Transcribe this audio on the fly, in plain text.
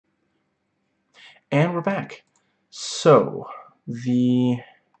And we're back. So,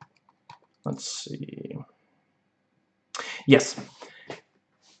 let's see. Yes,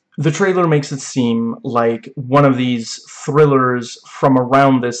 the trailer makes it seem like one of these thrillers from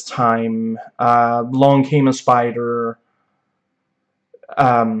around this time, Long Came a Spider,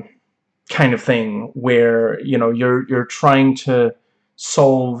 kind of thing, where, you know, you're trying to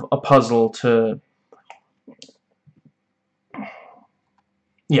solve a puzzle to,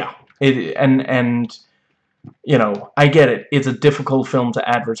 yeah, and you know, I get it. It's a difficult film to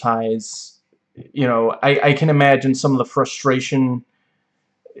advertise. You know, I can imagine some of the frustration,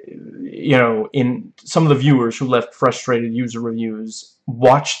 you know, in some of the viewers who left frustrated user reviews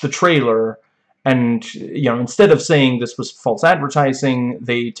watched the trailer and, you know, instead of saying this was false advertising,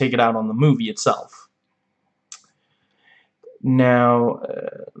 they take it out on the movie itself. Now,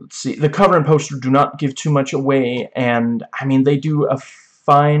 let's see. The cover and poster do not give too much away, and, I mean, they do a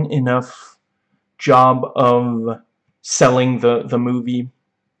fine enough job of selling the movie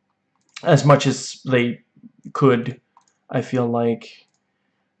as much as they could, I feel like,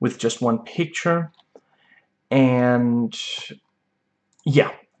 with just one picture. And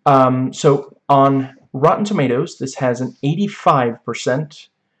yeah, so on Rotten Tomatoes, this has an 85%,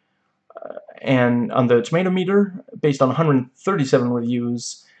 and on the tomato meter, based on 137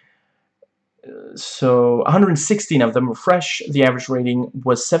 reviews, so 116 of them were fresh. The average rating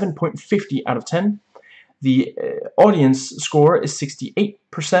was 7.50 out of 10. The audience score is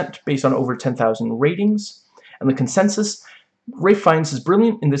 68% based on over 10,000 ratings. And the consensus, Rafe Fiennes is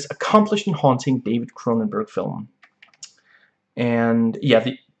brilliant in this accomplished and haunting David Cronenberg film. And yeah,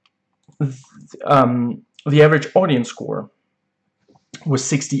 the average audience score was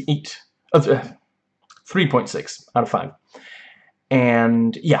 3.6 out of 5.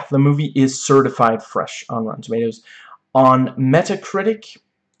 And yeah, the movie is certified fresh on Rotten Tomatoes. On Metacritic,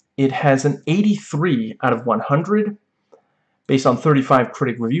 it has an 83 out of 100 based on 35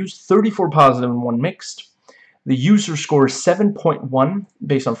 critic reviews, 34 positive and 1 mixed. The user score is 7.1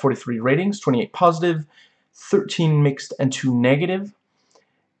 based on 43 ratings, 28 positive, 13 mixed, and 2 negative.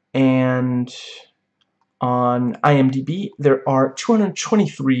 And on IMDb, there are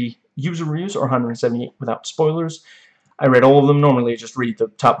 223 user reviews, or 178 without spoilers. I read all of them. Normally I just read the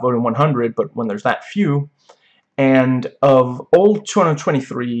top voted 100, but when there's that few. And of all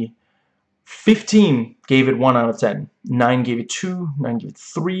 223, 15 gave it 1 out of 10. 9 gave it 2, 9 gave it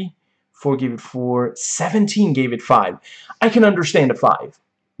 3, 4 gave it 4, 17 gave it 5. I can understand a 5.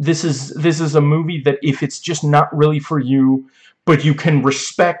 This is a movie that if it's just not really for you, but you can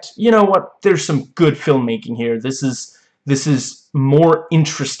respect, you know what, there's some good filmmaking here. This is more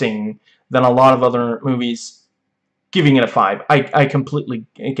interesting than a lot of other movies. Giving it a 5. I completely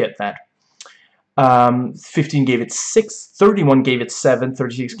get that. 15 gave it 6, 31 gave it 7,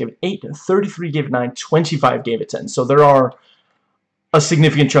 36 gave it 8, 33 gave it 9, 25 gave it 10. So there are a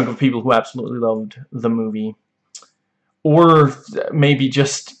significant chunk of people who absolutely loved the movie. Or maybe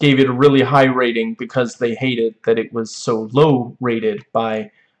just gave it a really high rating because they hated that it was so low rated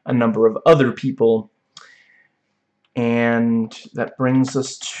by a number of other people. And that brings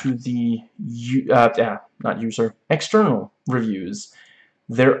us to the external reviews.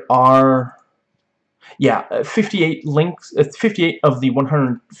 There are 58 links. 58 of the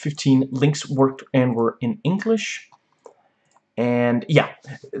 115 links worked and were in English. And yeah,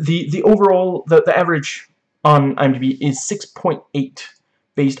 the overall the average on IMDb is 6.8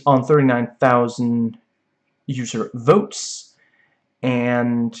 based on 39,000 user votes.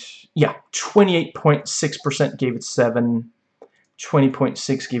 And yeah, 28.6% gave it 7,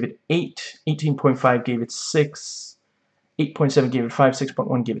 20.6 gave it 8, 18.5 gave it 6, 8.7 gave it 5,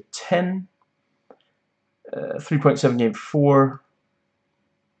 6.1 gave it 10, 3.7 gave it 4,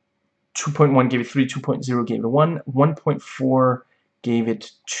 2.1 gave it 3, 2.0 gave it 1, 1.4 gave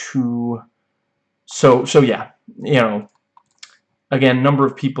it 2. So yeah, you know, again, number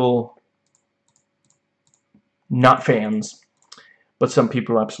of people not fans, but some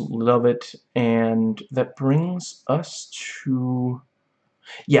people absolutely love it. And that brings us to,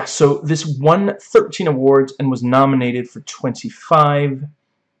 yeah, so this won 13 awards and was nominated for 25.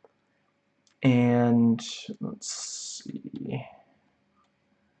 And let's see.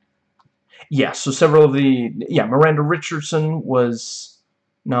 Yeah, so several of the, yeah, Miranda Richardson was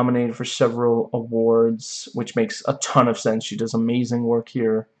nominated for several awards, which makes a ton of sense. She does amazing work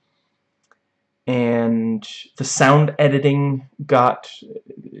here. And the sound editing got,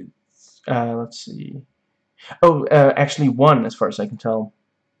 let's see. Oh, actually won, as far as I can tell.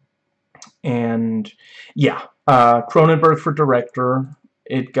 And yeah, Cronenberg for director.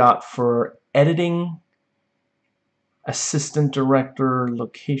 It got for editing, assistant director,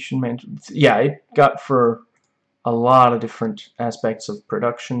 location manager. Yeah, it got for a lot of different aspects of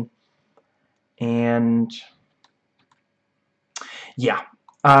production. And yeah,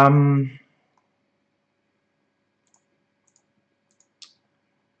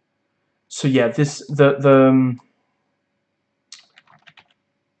 so yeah, this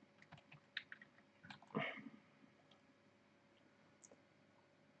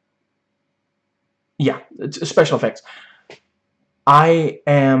yeah, it's special effects.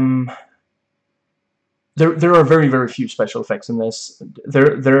 There are very, very few special effects in this.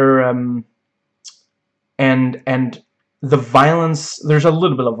 And the violence, there's a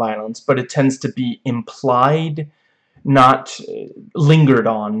little bit of violence, but it tends to be implied, not lingered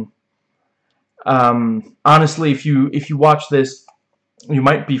on. Honestly, if you watch this, you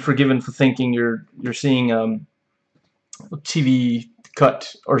might be forgiven for thinking you're seeing a TV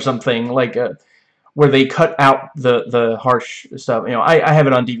cut or something, like where they cut out the harsh stuff. You know, I have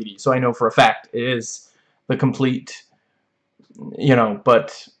it on DVD, so I know for a fact it is the complete, you know,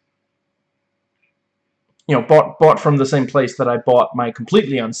 but you know, bought from the same place that I bought my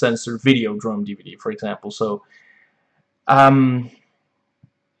completely uncensored Videodrome DVD, for example. So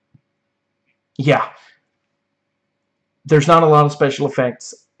yeah, there's not a lot of special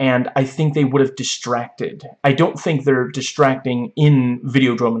effects, and I think they would have distracted. I don't think they're distracting in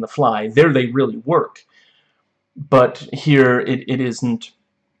Videodrome and The Fly. There they really work. But here it isn't.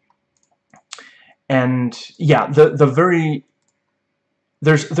 And yeah,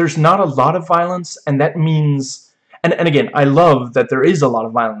 there's not a lot of violence, and that means, and again, I love that there is a lot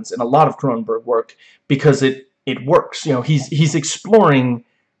of violence in a lot of Cronenberg work, because it works. You know, he's exploring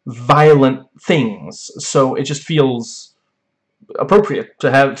violent things, so it just feels appropriate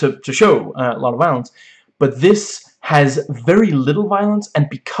to have to show a lot of violence. But this has very little violence, and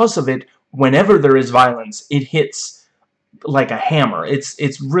because of it, whenever there is violence, it hits like a hammer.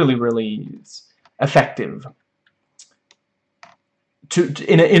 It's really effective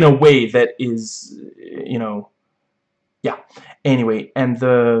in a way that is, you know, yeah. Anyway, and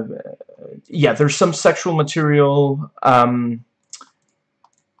yeah, there's some sexual material.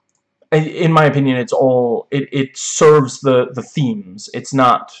 In my opinion, it's all it serves the themes. It's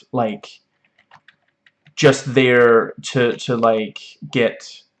not like just there to like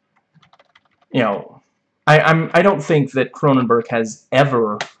get, you know. I don't think that Cronenberg has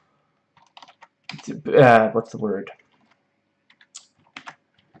ever what's the word,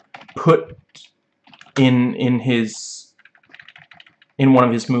 put in one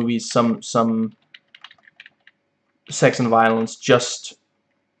of his movies some sex and violence just,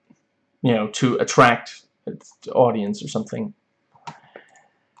 you know, to attract the audience or something.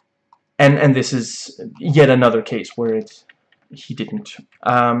 And this is yet another case where he didn't.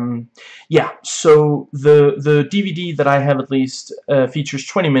 Yeah, so the DVD that I have, at least, features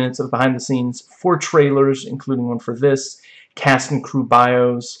 20 minutes of behind the scenes, 4 trailers, including one for this, cast and crew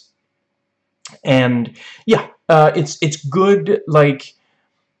bios, and yeah, it's good. Like,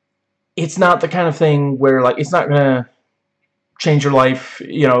 it's not the kind of thing where, like, it's not gonna change your life,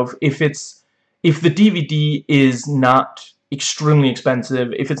 you know. If the DVD is not extremely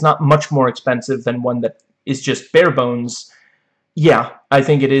expensive, if it's not much more expensive than one that is just bare bones, yeah, I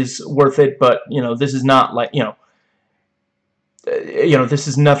think it is worth it. But, you know, this is not like, you know, this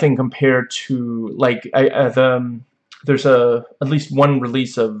is nothing compared to, like, there's at least one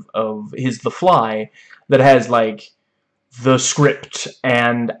release of his The Fly that has, like, the script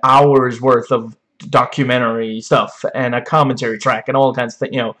and hours worth of documentary stuff and a commentary track and all kinds of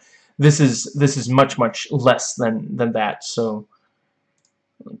things. You know, this is much less than that. So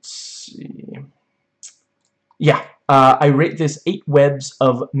let's see. Yeah, I rate this 8 webs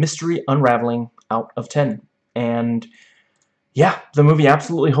of mystery unraveling out of 10. And yeah, the movie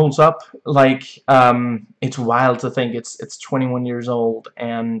absolutely holds up. Like, it's wild to think it's 21 years old,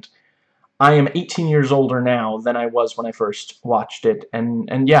 and I am 18 years older now than I was when I first watched it.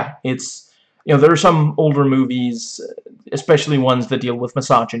 And yeah, it's, you know, there are some older movies, especially ones that deal with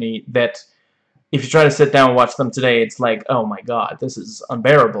misogyny, that if you try to sit down and watch them today, it's like, oh my god, this is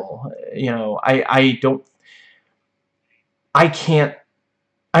unbearable. You know, I don't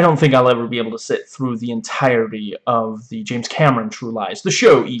think I'll ever be able to sit through the entirety of the James Cameron True Lies. The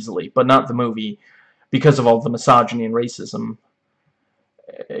show, easily, but not the movie, because of all the misogyny and racism.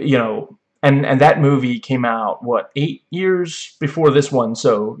 You know, and that movie came out, what, 8 years before this one,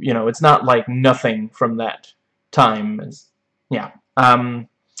 so, you know, it's not like nothing from that time. Yeah.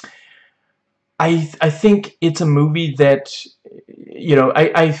 I think it's a movie that, you know,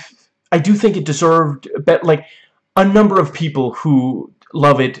 I do think it deserved, but, like, a number of people who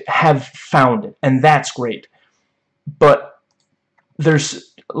love it have found it, and that's great. but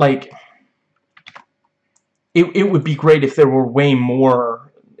there's, like, it would be great if there were way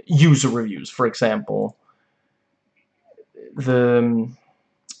more user reviews. For example,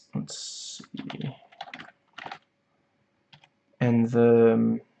 let's see,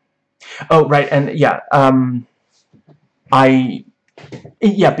 and oh, right, and yeah,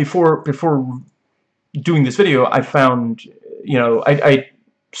 before doing this video, I found, I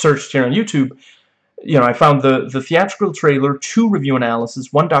searched here on YouTube, I found the theatrical trailer, 2 review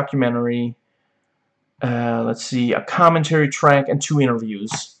analysis, 1 documentary, let's see, a commentary track, and 2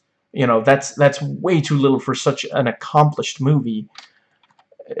 interviews. That's way too little for such an accomplished movie.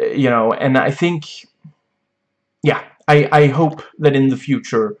 And I think, yeah, I hope that in the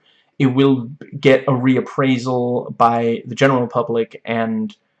future it will get a reappraisal by the general public,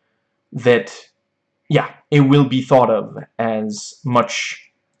 and that, yeah, it will be thought of as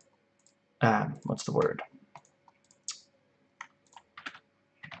much, what's the word?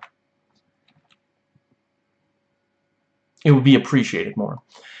 It will be appreciated more.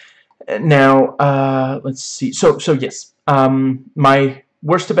 Now, let's see. So yes, my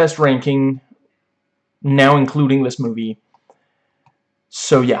worst to best ranking, now including this movie.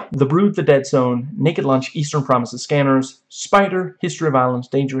 So yeah, The Brood, The Dead Zone, Naked Lunch, Eastern Promises, Scanners, Spider, History of Violence,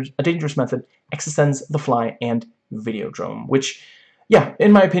 A Dangerous Method, Existence, The Fly, and Videodrome. Which, yeah,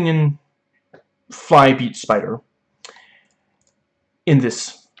 in my opinion, Fly beats Spider. In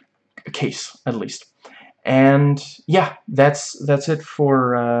this case, at least. And yeah, that's it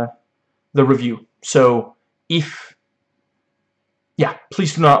for the review. So yeah,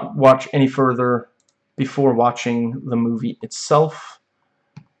 please do not watch any further before watching the movie itself.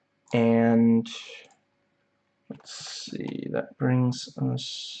 And let's see, that brings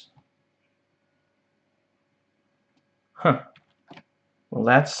us, well,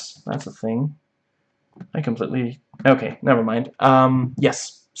 that's a thing. I completely, okay, never mind.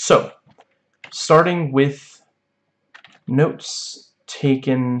 Yes, so starting with notes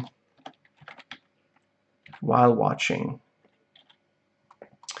taken while watching.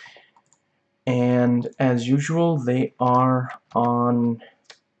 And as usual, they are on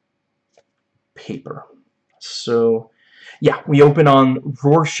paper. So yeah, we open on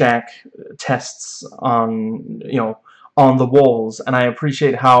Rorschach tests on, on the walls, and I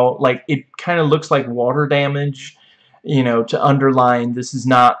appreciate how, like, it kind of looks like water damage, to underline this is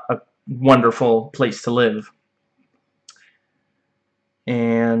not a wonderful place to live.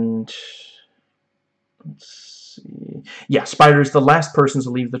 And let's see. Yeah, Spider's the last person to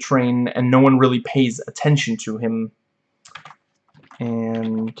leave the train, and no one really pays attention to him.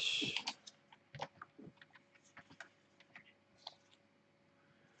 And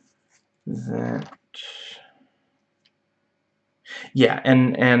that, yeah,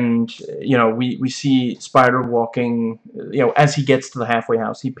 and we see Spider walking, as he gets to the halfway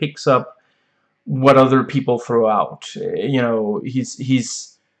house, he picks up what other people throw out.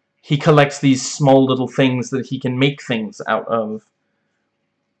 He collects these small little things that he can make things out of.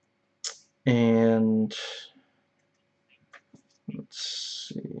 And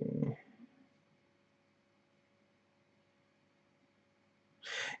let's see.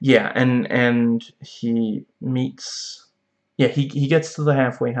 Yeah, and he meets, yeah, he gets to the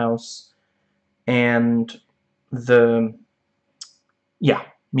halfway house, and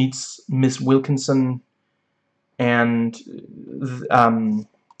meets Miss Wilkinson, and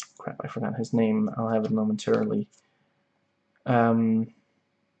crap, I forgot his name. I'll have it momentarily.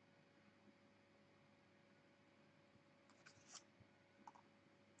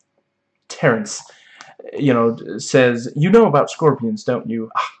 Terrence, says, "You know about scorpions, don't you?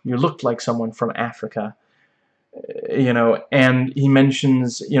 Ah, you looked like someone from Africa." And he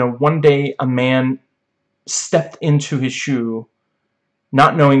mentions, one day a man stepped into his shoe,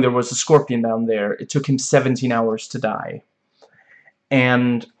 not knowing there was a scorpion down there. It took him 17 hours to die.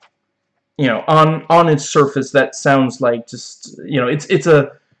 And, on its surface, that sounds like just, it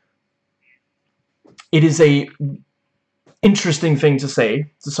is a interesting thing to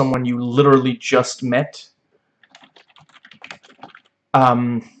say to someone you literally just met.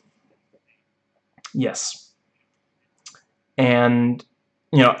 Yes. And,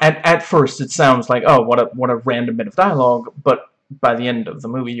 at first it sounds like, oh, what a random bit of dialogue, but by the end of the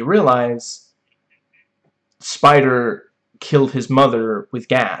movie you realize Spider killed his mother with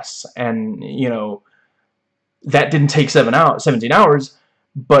gas, and, that didn't take 17 hours,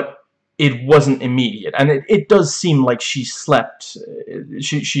 but it wasn't immediate, and it does seem like she slept,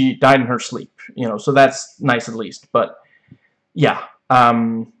 she died in her sleep, so that's nice at least. But yeah,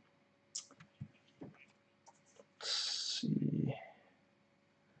 let's see.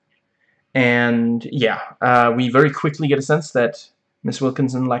 And yeah, we very quickly get a sense that Miss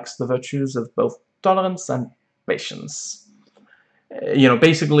Wilkinson lacks the virtues of both tolerance and patience. You know,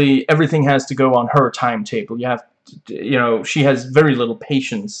 basically everything has to go on her timetable. You have to, you know, she has very little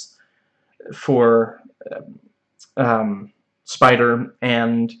patience for Spider,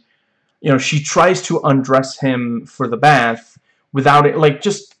 and you know, she tries to undress him for the bath without it, like,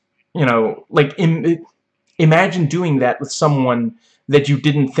 just, you know, like, imagine doing that with someone that you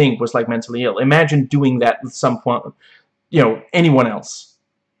didn't think was, like, mentally ill. Imagine doing that with someone, you know, anyone else.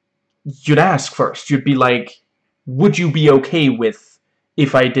 You'd ask first. You'd be like, would you be okay with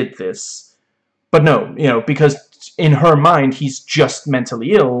if I did this? But no, you know, because in her mind, he's just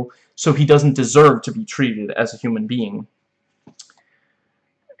mentally ill, so he doesn't deserve to be treated as a human being.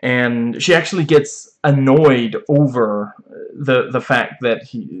 And she actually gets annoyed over the fact that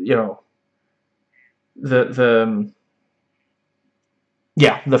he, you know, the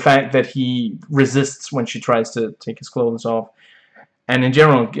fact that he resists when she tries to take his clothes off, and in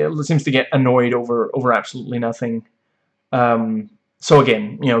general seems to get annoyed over absolutely nothing. So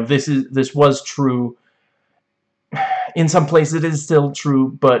again, you know, this was true. In some places it is still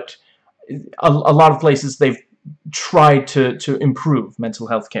true, but a lot of places they've tried to improve mental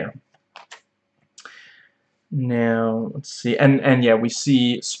health care. Now, let's see, and yeah, we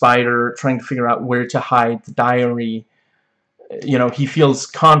see Spider trying to figure out where to hide the diary. You know, he feels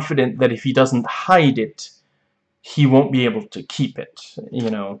confident that if he doesn't hide it, he won't be able to keep it, you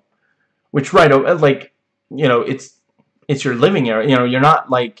know. Which, right, like, you know, it's your living area, you know, you're not,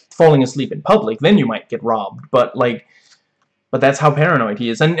 like, falling asleep in public, then you might get robbed, but, like, but that's how paranoid he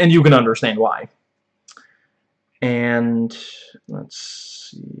is, and you can understand why. And,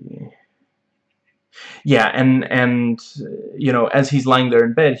 let's see... Yeah, and you know, as he's lying there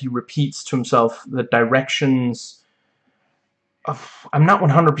in bed, he repeats to himself the directions of, I'm not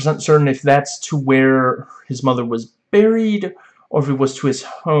 100% certain if that's to where his mother was buried or if it was to his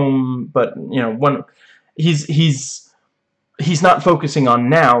home, but you know, he's not focusing on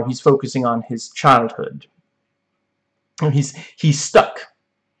now, he's focusing on his childhood. And he's stuck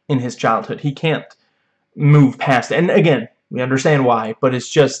in his childhood. He can't move past it. And again, we understand why, but it's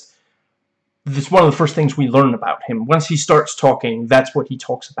just, this is one of the first things we learn about him. Once he starts talking, that's what he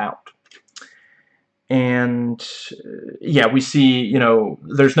talks about. And yeah, we see, you know,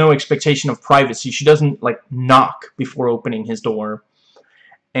 there's no expectation of privacy. She doesn't, like, knock before opening his door.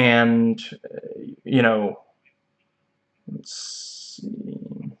 And, you know, let's see.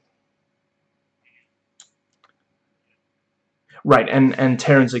 Right, and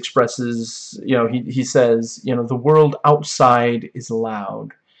Terrence expresses, you know, he says, you know, the world outside is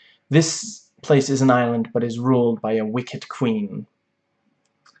loud. This place is an island, but is ruled by a wicked queen.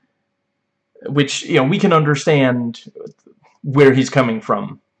 Which, you know, we can understand where he's coming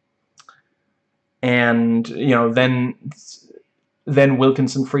from. And, you know, then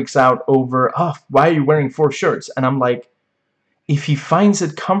Wilkinson freaks out over, oh, why are you wearing 4 shirts? And I'm like, if he finds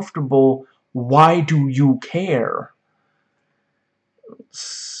it comfortable, why do you care? Let's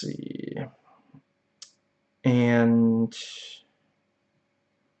see. And...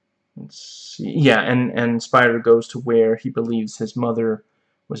 let's see. Yeah, and Spider goes to where he believes his mother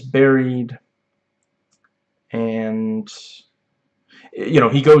was buried. And, you know,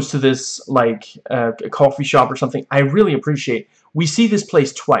 he goes to this, like, a coffee shop or something. I really appreciate... we see this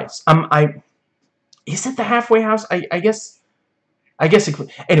place twice. Is it the halfway house? I guess it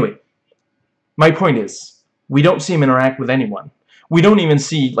could... Anyway, my point is, we don't see him interact with anyone. We don't even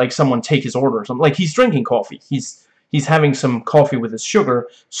see, like, someone take his order or something. Like, he's drinking coffee. He's having some coffee with his sugar,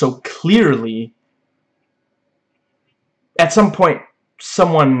 so clearly, at some point,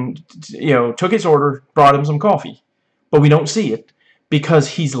 someone, you know, took his order, brought him some coffee. But we don't see it, because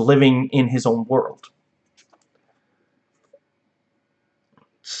he's living in his own world.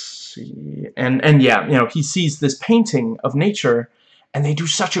 Let's see... and yeah, you know, he sees this painting of nature, and they do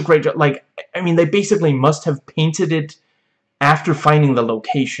such a great job. Like, I mean, they basically must have painted it after finding the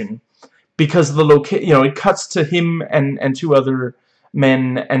location. Because the you know, it cuts to him and 2 other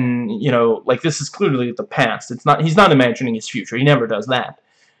men, and, you know, like, this is clearly the past. It's not, he's not imagining his future. He never does that.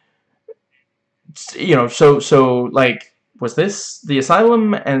 You know, so like, was this the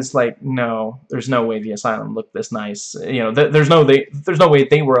asylum? And it's like, no, there's no way the asylum looked this nice. You know, there's no way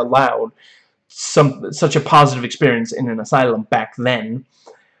they were allowed such a positive experience in an asylum back then.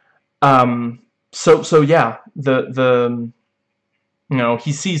 So yeah, you know,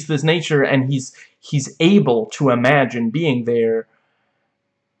 he sees this nature, and he's able to imagine being there.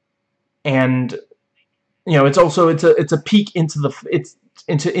 And, you know, it's also, it's a peek into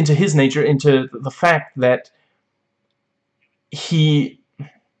into his nature, into the fact that he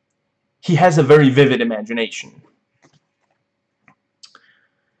he has a very vivid imagination.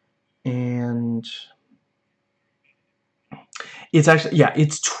 And it's actually, yeah,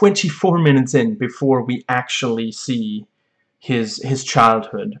 it's 24 minutes in before we actually see his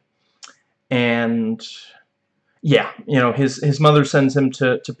childhood. And yeah, you know, his mother sends him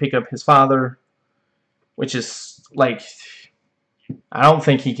to pick up his father, which is like, I don't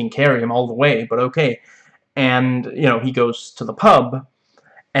think he can carry him all the way, but okay. And you know, he goes to the pub,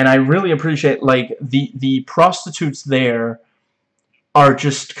 and I really appreciate, like, the prostitutes there are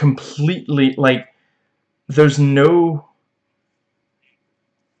just completely, like, there's no,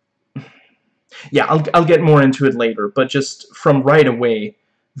 yeah, I'll get more into it later, but just from right away,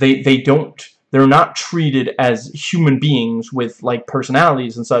 they're not treated as human beings with, like,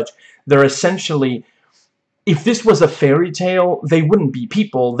 personalities and such. They're essentially, if this was a fairy tale, they wouldn't be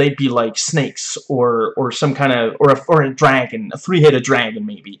people. They'd be like snakes or some kind of, or a dragon, a three-headed dragon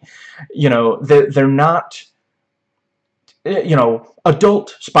maybe. You know, they're not, you know,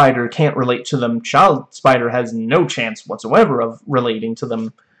 adult Spider can't relate to them. Child Spider has no chance whatsoever of relating to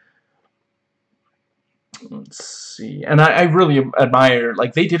them. Let's see. And I really admire,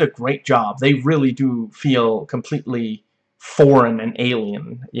 like, they did a great job. They really do feel completely foreign and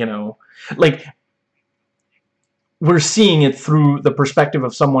alien, you know. Like, we're seeing it through the perspective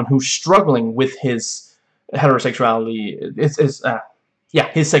of someone who's struggling with his heterosexuality.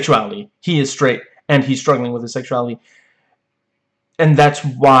 Yeah, his sexuality. He is straight, and he's struggling with his sexuality. And that's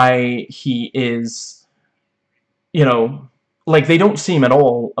why he is, you know, like, they don't seem at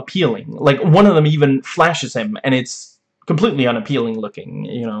all appealing. Like, one of them even flashes him, and it's completely unappealing looking,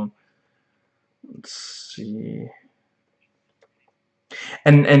 you know. Let's see.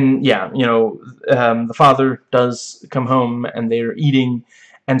 And yeah, you know, the father does come home, and they're eating,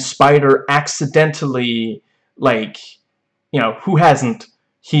 and Spider accidentally, like, you know, who hasn't?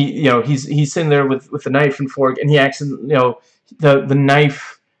 You know, he's sitting there with the knife and fork, and he accidentally, you know, the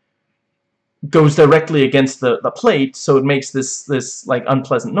knife goes directly against the plate, so it makes this like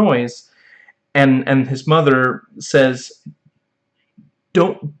unpleasant noise, and his mother says,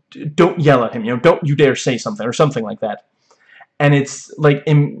 don't yell at him, you know, don't you dare say something, or something like that. And it's like,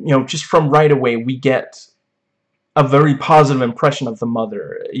 you know, just from right away we get a very positive impression of the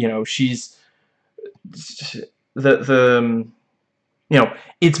mother. You know, she's you know,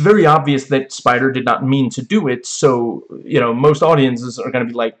 it's very obvious that Spider did not mean to do it, so, you know, most audiences are going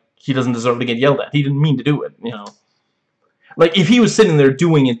to be like, he doesn't deserve to get yelled at. He didn't mean to do it, you know. Like, if he was sitting there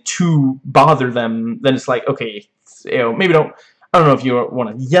doing it to bother them, then it's like, okay, you know, maybe I don't know if you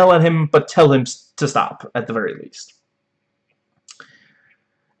want to yell at him, but tell him to stop, at the very least.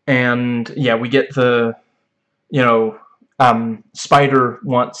 And, yeah, we get the, you know, Spider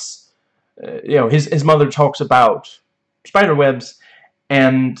wants, you know, his mother talks about spider webs,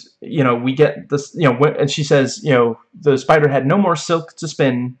 and, you know, we get this, you know, and she says, you know, the spider had no more silk to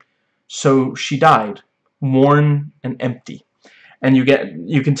spin, so she died, worn and empty. And you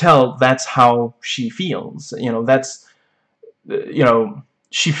can tell that's how she feels. You know, that's, you know,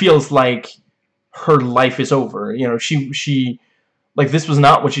 she feels like her life is over. You know, she like, this was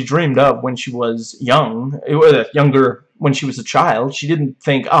not what she dreamed of when she was young. It was younger when she was a child. She didn't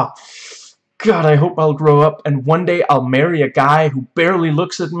think, oh, God, I hope I'll grow up and one day I'll marry a guy who barely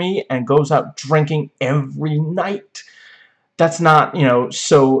looks at me and goes out drinking every night. That's not, you know,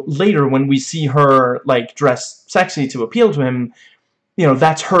 so later when we see her, like, dress sexy to appeal to him, you know,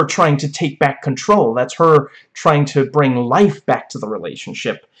 that's her trying to take back control. That's her trying to bring life back to the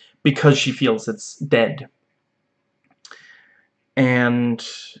relationship because she feels it's dead. And,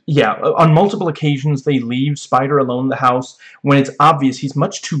 yeah, on multiple occasions they leave Spider alone in the house when it's obvious he's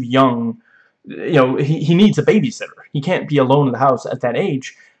much too young. You know, he needs a babysitter. He can't be alone in the house at that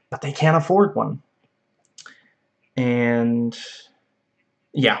age, but they can't afford one. And,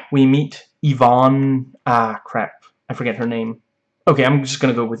 yeah, we meet Yvonne. Ah, crap. I forget her name. Okay, I'm just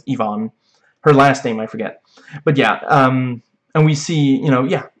gonna go with Yvonne. Her last name I forget. But, yeah, and we see, you know,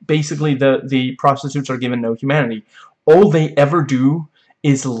 yeah, basically the prostitutes are given no humanity. All they ever do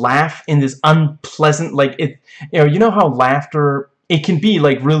is laugh in this unpleasant, like, it, you know how laughter, it can be,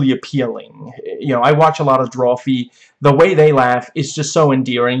 like, really appealing. You know, I watch a lot of Drawfee. The way they laugh is just so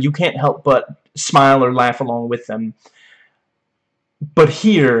endearing. You can't help but smile or laugh along with them. But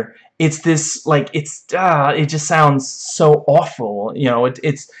here, it's this, like, it just sounds so awful. You know,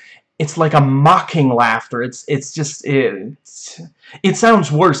 it's like a mocking laughter. It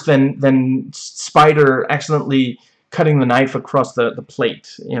sounds worse than Spider accidentally cutting the knife across the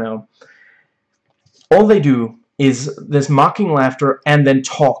plate, you know. All they do is this mocking laughter and then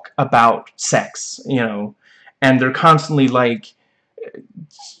talk about sex, you know. And they're constantly, like,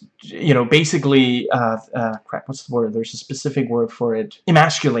 you know, basically, crap, what's the word? There's a specific word for it.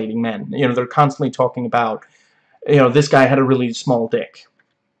 Emasculating men. You know, they're constantly talking about, you know, this guy had a really small dick.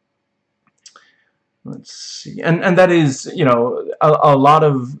 Let's see. And that is, you know, a lot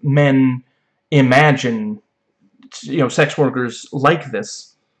of men imagine, you know, sex workers like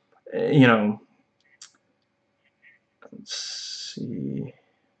this. You know, let's see.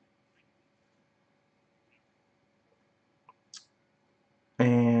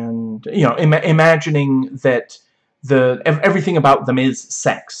 And, you know, imagining that everything about them is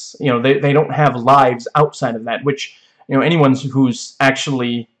sex. You know, they don't have lives outside of that, which, you know, anyone who's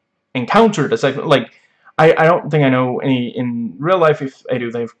actually encountered a sex, like, I don't think I know any in real life. If I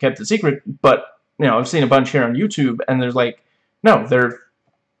do, they've kept it secret, but, you know, I've seen a bunch here on YouTube, and there's like, no, they're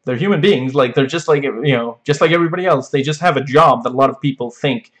human beings. Like, they're just like, you know, just like everybody else. They just have a job that a lot of people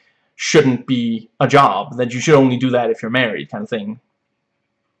think shouldn't be a job, that you should only do that if you're married, kind of thing.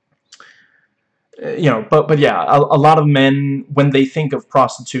 You know, but yeah, a lot of men, when they think of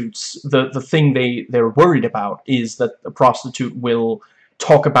prostitutes, the thing they're worried about is that a prostitute will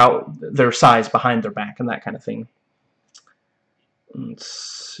talk about their size behind their back and that kind of thing.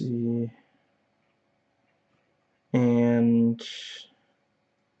 Let's see. And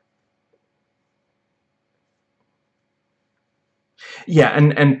yeah,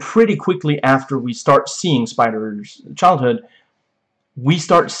 and pretty quickly after we start seeing Spider's childhood, we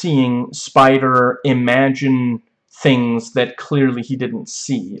start seeing Spider imagine things that clearly he didn't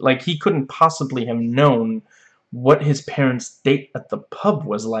see. Like, he couldn't possibly have known what his parents' date at the pub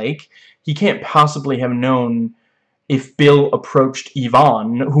was like. He can't possibly have known if Bill approached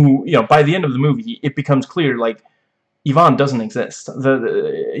Yvonne, who, you know, by the end of the movie, it becomes clear, like, Yvonne doesn't exist.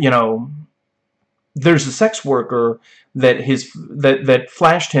 You know, there's a sex worker that that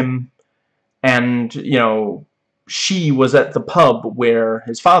flashed him, and, you know, she was at the pub where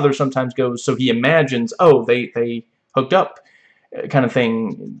his father sometimes goes, so he imagines, oh, they hooked up, kind of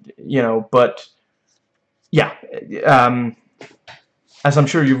thing, you know. But yeah, as I'm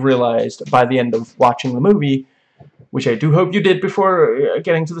sure you've realized by the end of watching the movie, which I do hope you did before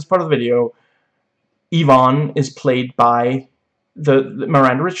getting to this part of the video, Yvonne is played by the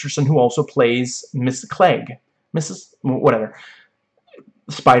Miranda Richardson, who also plays Miss Clegg, Mrs. whatever,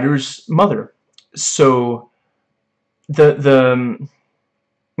 Spider's mother. So you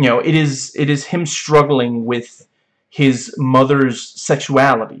know, it is him struggling with his mother's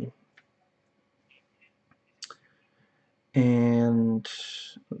sexuality. And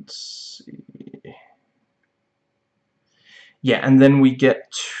let's see. Yeah, and then we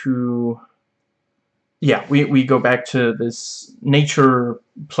get to, yeah, we go back to this nature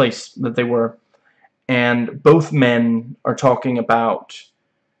place that they were, and both men are talking about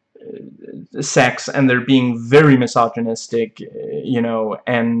sex, and they're being very misogynistic, you know,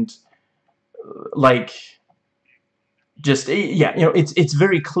 and like, just, yeah, you know, it's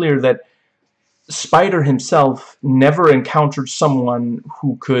very clear that Spider himself never encountered someone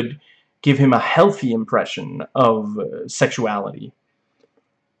who could give him a healthy impression of sexuality.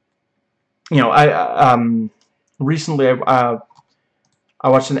 You know, recently I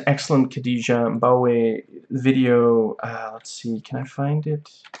watched an excellent Khadija Mbawe video. Let's see, can I find it?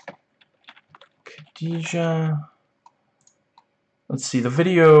 Khadija. Let's see, the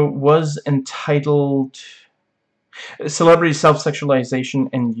video was entitled Celebrity Self-Sexualization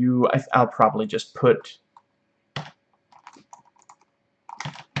and You. I'll probably just put...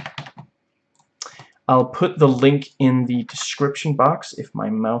 I'll put the link in the description box if my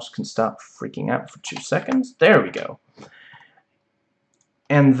mouse can stop freaking out for 2 seconds. There we go.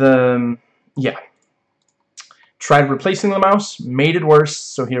 And yeah. Tried replacing the mouse, made it worse,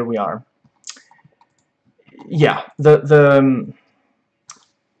 so here we are. Yeah, the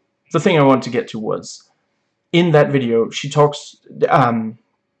thing I wanted to get to was, in that video, she talks,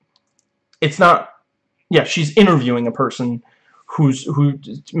 it's not, yeah, she's interviewing a person who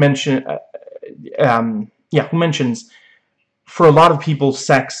mentions, for a lot of people,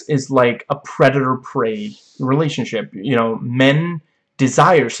 sex is like a predator-prey relationship. You know, men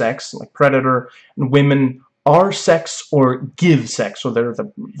desire sex, like predator, and women are sex or give sex, so they're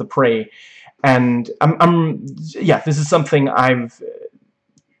the prey. And yeah, this is something I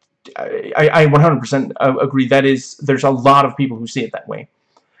 100% agree. That is, there's a lot of people who see it that way.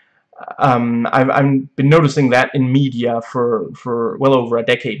 I've been noticing that in media for well over a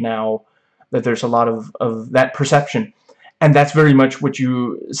decade now, that there's a lot of that perception. And that's very much what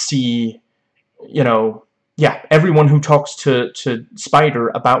you see, you know, yeah, everyone who talks to Spider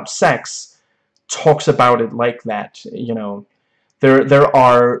about sex talks about it like that, you know. There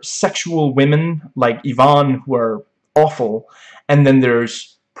are sexual women like Yvonne who are awful, and then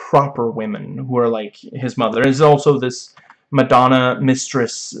there's proper women who are like his mother. There's also this Madonna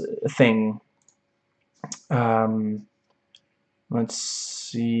mistress thing. Let's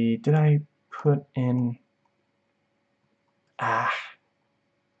see, did I put in...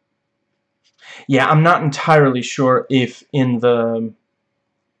 yeah, I'm not entirely sure if in the...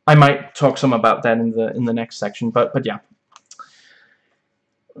 I might talk some about that in the next section, but yeah.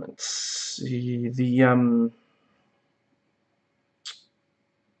 Let's see, the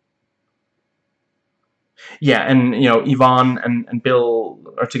yeah, and you know, Yvonne and Bill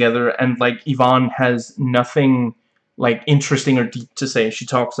are together, and like Yvonne has nothing like interesting or deep to say. She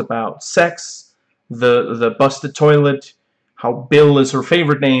talks about sex, the busted toilet, how Bill is her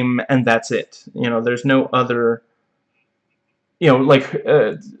favorite name, and that's it. You know, there's no other... you know, like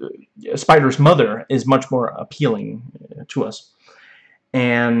Spider's mother is much more appealing to us.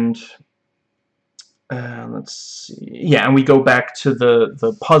 And let's see, yeah, and we go back to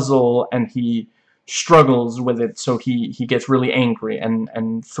the puzzle, and he struggles with it, so he gets really angry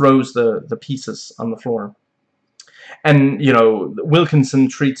and throws the pieces on the floor. And you know, Wilkinson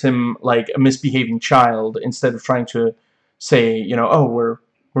treats him like a misbehaving child instead of trying to say, you know, oh, were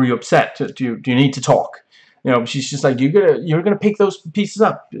you upset? Do you need to talk? You know, she's just like, you're gonna pick those pieces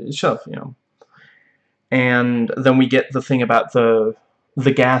up, shove, you know. And then we get the thing about the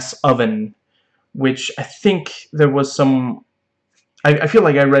gas oven, which I think there was some... I feel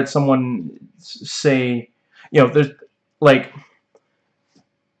like I read someone say, you know, there's like,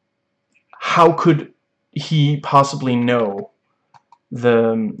 how could he possibly know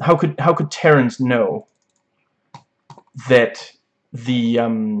the... how could Terrence know that the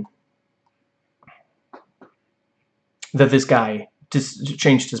that this guy just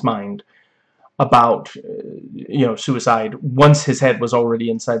changed his mind about you know, suicide once his head was already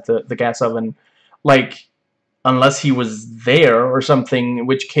inside the gas oven? Like, unless he was there or something, in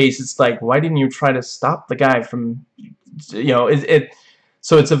which case it's like, why didn't you try to stop the guy from, you know,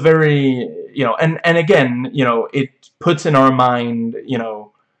 so it's a very, you know, and again, you know, it puts in our mind, you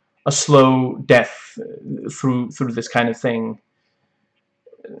know, a slow death through this kind of thing.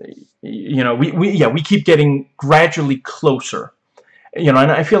 You know, we keep getting gradually closer. You know,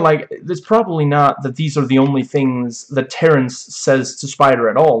 and I feel like it's probably not that these are the only things that Terrence says to Spider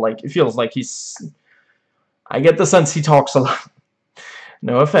at all. Like, it feels like he's... I get the sense he talks a lot.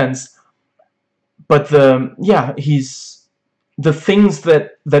 No offense. But he's... the things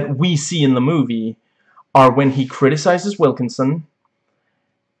that we see in the movie are when he criticizes Wilkinson,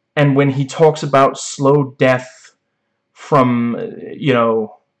 and when he talks about slow death from, you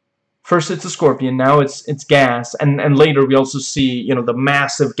know, first it's a scorpion, now it's gas, and later we also see, you know, the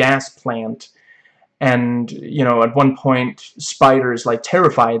massive gas plant. And, you know, at one point, Spider is, like,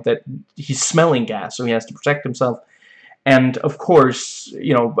 terrified that he's smelling gas, so he has to protect himself. And, of course,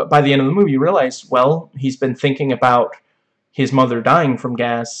 you know, by the end of the movie, you realize, well, he's been thinking about his mother dying from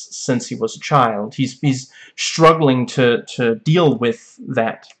gas since he was a child. He's struggling to deal with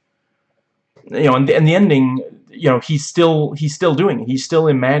that. You know, and the ending, you know, he's still doing it. He's still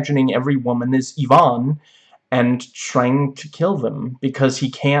imagining every woman is Yvonne and trying to kill them because he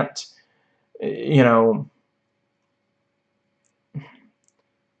can't... you know,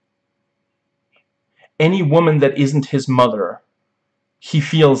 any woman that isn't his mother, he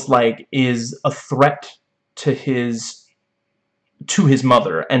feels like is a threat to his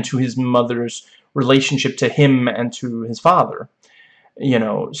mother and to his mother's relationship to him and to his father. You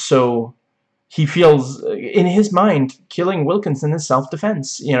know, so he feels, in his mind, killing Wilkinson is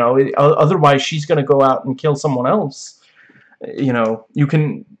self-defense. You know, otherwise she's going to go out and kill someone else. You know,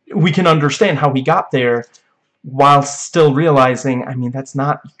 we can understand how he got there, while still realizing, I mean, that's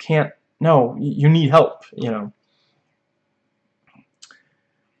not... you can't... no, you need help, you know.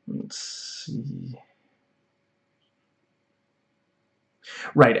 Let's see...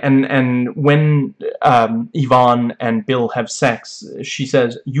 right, and when Yvonne and Bill have sex, she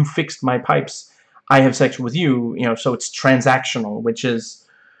says, you fixed my pipes, I have sex with you, you know, so it's transactional, which is,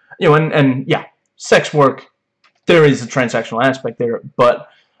 you know, and yeah, sex work, there is a transactional aspect there, but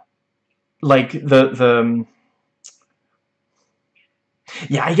like the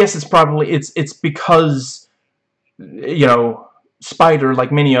yeah, I guess it's probably it's because, you know, Spider,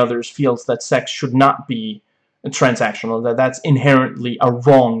 like many others, feels that sex should not be transactional, that's inherently a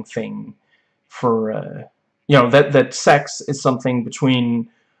wrong thing for you know, that sex is something between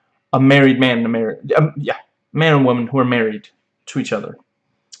a married man and a married yeah, man and woman who are married to each other.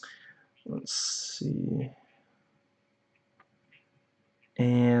 Let's see.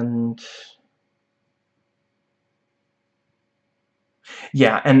 And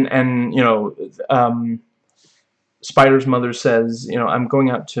yeah, and you know, Spider's mother says, you know, I'm going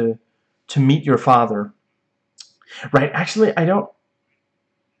out to meet your father. Right, actually, I don't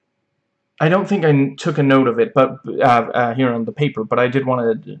think I took a note of it, but here on the paper, but I did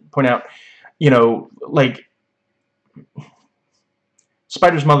want to point out, you know, like,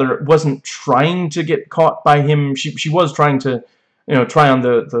 Spider's mother wasn't trying to get caught by him. She was trying to, you know, try on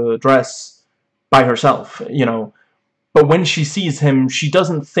the dress by herself, you know. But when she sees him, she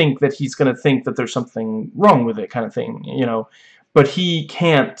doesn't think that he's going to think that there's something wrong with it, kind of thing, you know. But he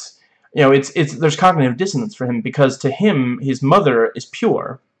can't, you know, there's cognitive dissonance for him, because to him, his mother is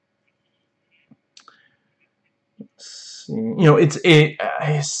pure. You know, it's the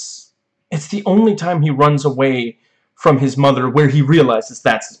only time he runs away from his mother where he realizes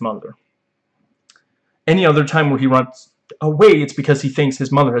that's his mother. Any other time where he runs away, it's because he thinks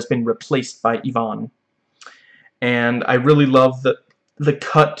his mother has been replaced by Yvonne. And I really love the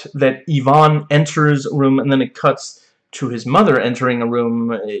cut that Yvonne enters a room, and then it cuts to his mother entering a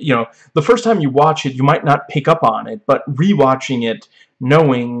room. You know, the first time you watch it, you might not pick up on it, but rewatching it,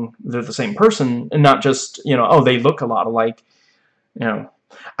 knowing they're the same person, and not just, you know, oh, they look a lot alike, you know.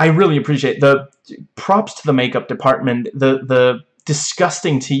 I really appreciate the props to the makeup department. The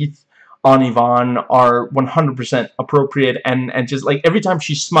disgusting teeth on Yvonne are 100% appropriate, and just, like, every time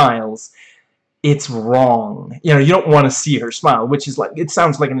she smiles, it's wrong. You know, you don't want to see her smile, which is like, it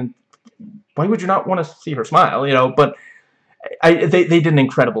sounds like why would you not want to see her smile, you know? But they did an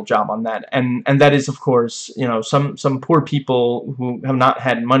incredible job on that, and that is, of course, you know, some poor people who have not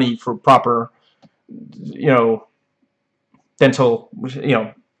had money for proper, you know, dental, you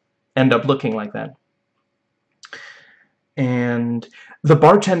know, end up looking like that. And the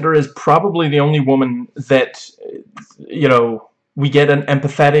bartender is probably the only woman that, you know, we get an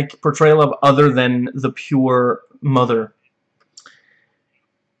empathetic portrayal of, other than the pure mother.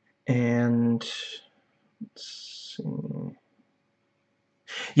 And let's see.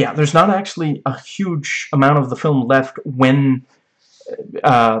 Yeah, there's not actually a huge amount of the film left when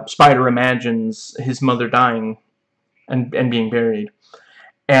Spider imagines his mother dying and being buried.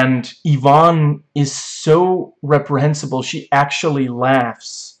 And Yvonne is so reprehensible, she actually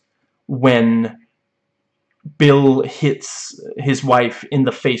laughs when Bill hits his wife in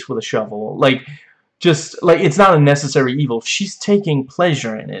the face with a shovel. Like, just, like, it's not a necessary evil. She's taking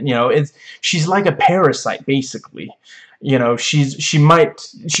pleasure in it, you know. She's like a parasite, basically. You know, she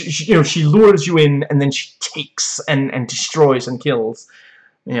you know, she lures you in, and then she takes and destroys and kills,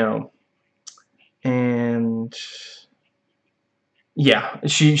 you know. And yeah,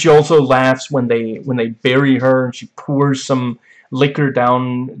 she also laughs when they bury her, and she pours some liquor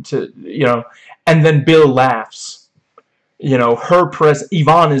down to, you know, and then Bill laughs. You know,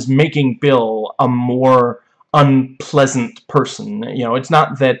 Yvonne is making Bill a more unpleasant person. You know, it's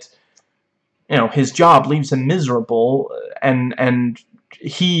not that, you know, his job leaves him miserable, and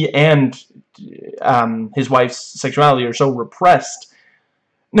he and his wife's sexuality are so repressed.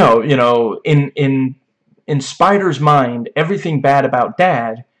 No, you know, in Spider's mind, everything bad about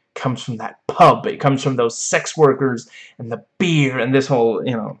Dad comes from that pub. It comes from those sex workers and the beer and this whole,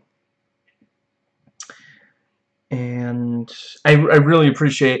 you know. And I really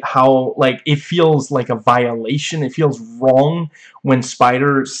appreciate how, like, it feels like a violation. It feels wrong when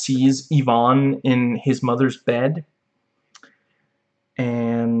Spider sees Yvonne in his mother's bed.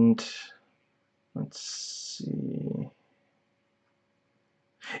 And let's see.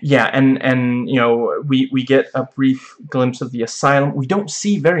 Yeah, and you know, we get a brief glimpse of the asylum. We don't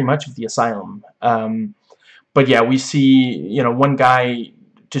see very much of the asylum. But yeah, we see, you know, one guy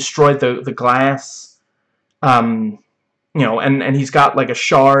destroyed the glass. You know, and he's got like a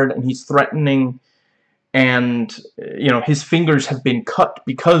shard, and he's threatening, and you know, his fingers have been cut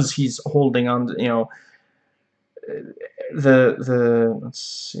because he's holding on to, you know, let's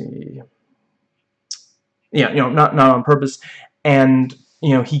see, yeah, you know, not on purpose. And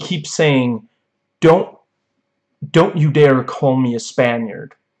you know, he keeps saying, don't you dare call me a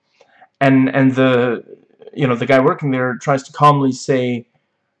Spaniard. And the, you know, the guy working there tries to calmly say,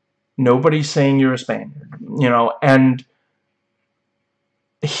 nobody's saying you're a Spaniard, you know. And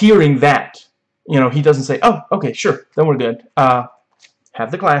hearing that, you know, he doesn't say, oh, okay, sure, then we're good, have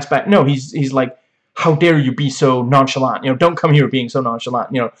the glass back. No, he's like, how dare you be so nonchalant, you know, don't come here being so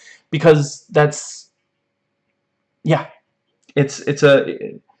nonchalant, you know, because that's, yeah, it's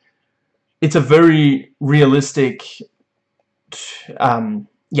a very realistic,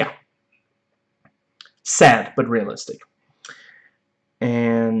 yeah, sad but realistic.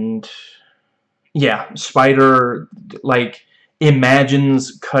 And yeah, Spider, like,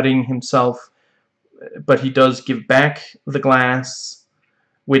 imagines cutting himself, but he does give back the glass,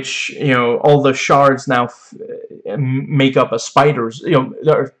 which, you know, all the shards now make up a spider's,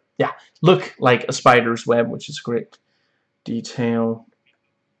 or, yeah, look like a spider's web, which is great detail.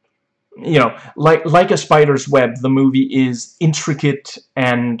 Like a spider's web, the movie is intricate,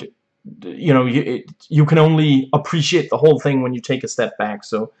 and you can only appreciate the whole thing when you take a step back.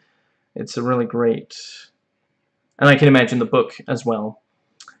 So it's a really great, and I can imagine the book as well.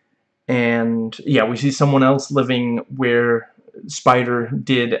 And yeah, we see someone else living where Spider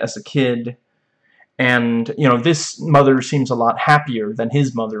did as a kid, and this mother seems a lot happier than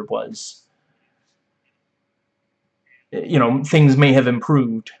his mother was. Things may have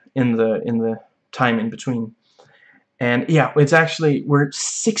improved in the time in between. And yeah, it's actually, we're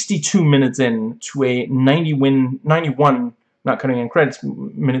 62 minutes in to a 91, not cutting in credits,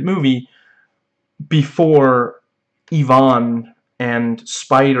 minute movie before Yvonne and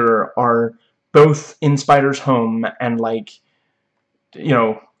Spider are both in Spider's home and, like,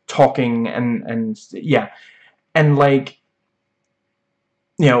 talking, and yeah, and, like,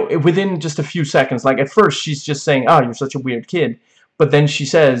 within just a few seconds, like, at first she's just saying, "Oh, you're such a weird kid," but then she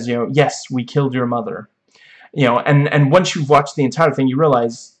says, "Yes, we killed your mother." And once you've watched the entire thing, you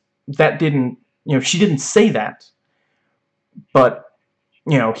realize that didn't, she didn't say that, but,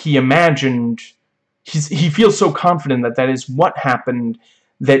 he imagined, he feels so confident that that is what happened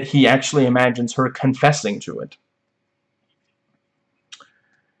that he actually imagines her confessing to it.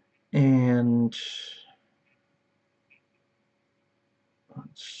 And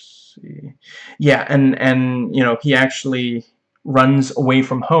let's see. Yeah, and he actually runs away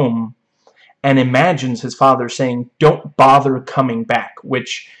from home and imagines his father saying, "Don't bother coming back,"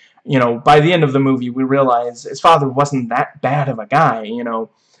 which, by the end of the movie we realize his father wasn't that bad of a guy.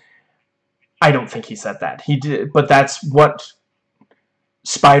 I don't think he said that. He did, but that's what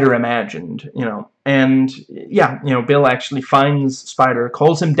Spider imagined, and yeah, Bill actually finds Spider,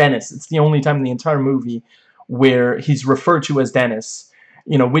 calls him Dennis. It's the only time in the entire movie where he's referred to as Dennis,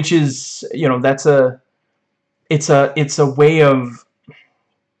 which is, that's it's a way of,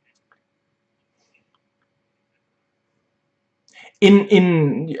 in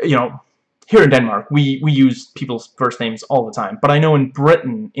here in Denmark, we use people's first names all the time, but I know in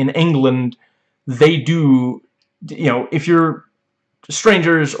Britain, in England, they do, if you're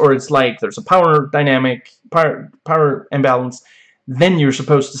strangers, or it's like there's a power dynamic, power imbalance, then you're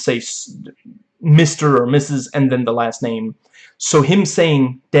supposed to say Mr. or Mrs. and then the last name. So him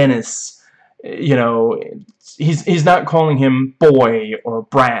saying Dennis, he's not calling him boy or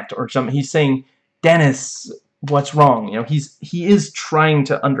brat or something. He's saying, "Dennis, what's wrong?" He is trying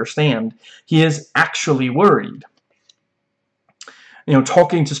to understand. He is actually worried.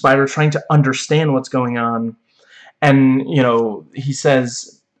 Talking to Spider, trying to understand what's going on. And, he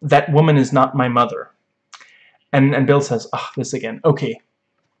says, "That woman is not my mother." And Bill says, "Oh, this again. Okay,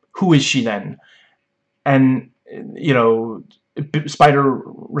 who is she then?" And, Spider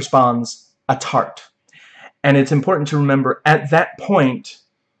responds, "A tart." And it's important to remember, at that point,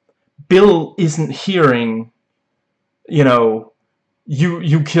 Bill isn't hearing,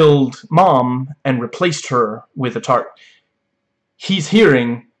 you killed Mom and replaced her with a tart. He's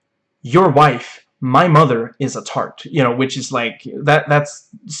hearing, "Your wife, my mother, is a tart," which is like, that's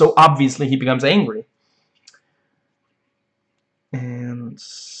so obviously he becomes angry. And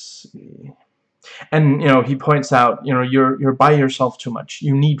let's see. And, he points out, you're by yourself too much.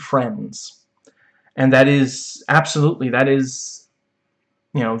 You need friends. And that is, absolutely, that is,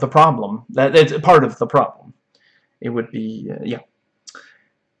 the problem. It's part of the problem. It would be, yeah.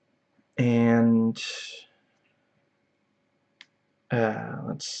 And,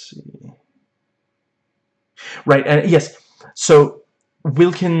 let's see. Right, and yes, so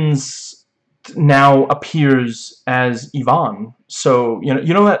Wilkins now appears as Yvonne. So,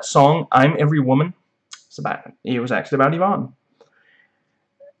 you know that song, "I'm Every Woman"? It was actually about Yvonne.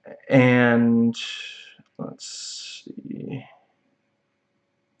 And let's see.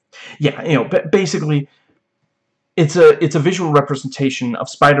 Yeah, basically, it's a visual representation of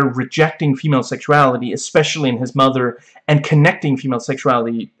Spider rejecting female sexuality, especially in his mother, and connecting female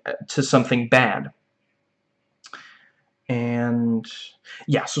sexuality to something bad. And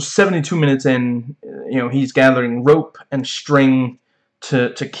yeah, so 72 minutes in, he's gathering rope and string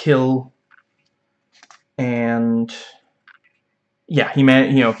to kill. And yeah,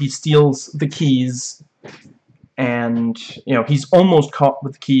 he steals the keys, and he's almost caught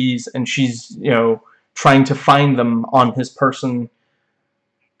with the keys, and she's trying to find them on his person.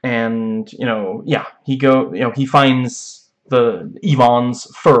 And yeah, he finds the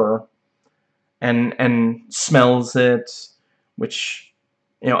Yvonne's fur and smells it, which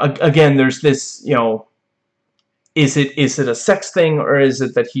again, there's this, is it a sex thing, or is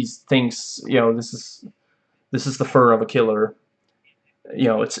it that he thinks this is this is the fur of a killer. You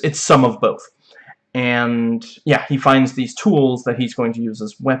know, it's some of both. And yeah, he finds these tools that he's going to use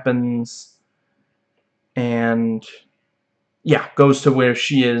as weapons, and yeah, goes to where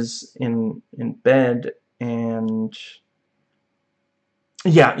she is in bed, and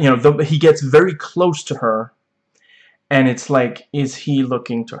yeah, you know, he gets very close to her, and it's like, is he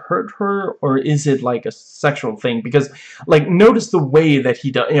looking to hurt her, or is it like a sexual thing? Because, like, notice the way that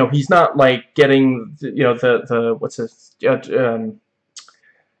he does, you know, he's not like getting, you know, the what's this,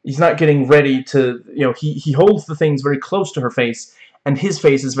 he's not getting ready to, you know, he holds the things very close to her face, and his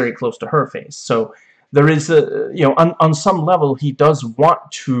face is very close to her face. So there is a, you know, on some level, he does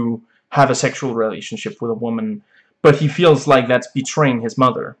want to have a sexual relationship with a woman, but he feels like that's betraying his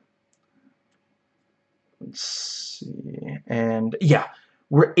mother. Let's see, and yeah,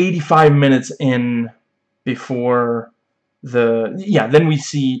 we're 85 minutes in before then we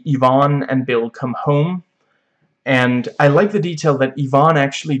see Yvonne and Bill come home. And I like the detail that Yvonne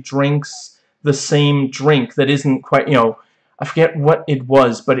actually drinks the same drink that isn't quite, you know, I forget what it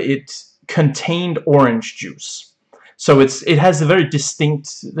was, but it contained orange juice. So it has a very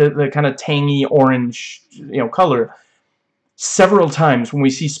distinct, the kind of tangy orange, you know, color. Several times when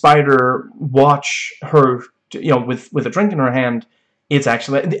we see Spider watch her, you know, with a drink in her hand, it's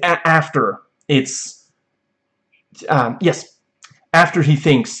actually after it's yes, after he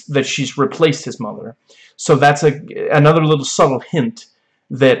thinks that she's replaced his mother. So that's another little subtle hint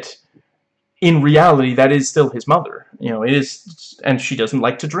that in reality that is still his mother. You know, it is, and she doesn't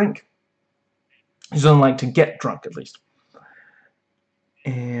like to drink. She doesn't like to get drunk, at least.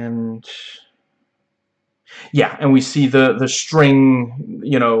 And yeah, and we see the string,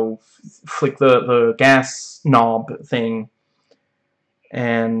 you know, flick the gas knob thing,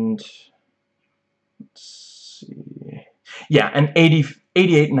 and let's see. Yeah, and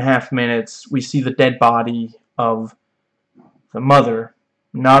 88.5 minutes, we see the dead body of the mother,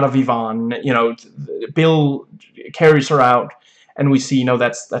 not of Yvonne. You know, Bill carries her out, and we see, you know,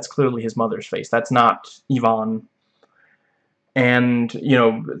 that's clearly his mother's face. That's not Yvonne. And, you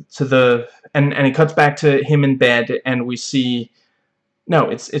know, and it cuts back to him in bed, and we see, no,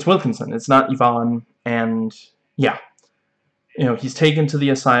 it's Wilkinson. It's not Yvonne, and yeah, you know, he's taken to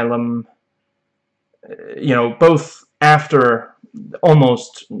the asylum, you know, both after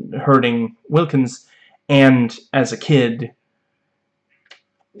almost hurting Wilkins and as a kid,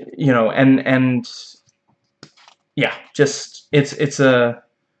 you know, and yeah, just it's a,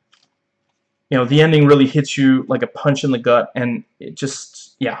 you know, the ending really hits you like a punch in the gut, and it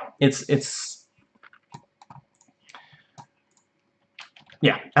just, yeah, it's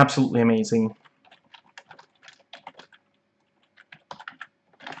yeah, absolutely amazing.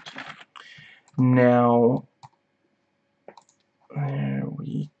 Now, there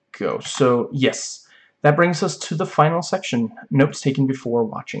we go. So, yes, that brings us to the final section, notes taken before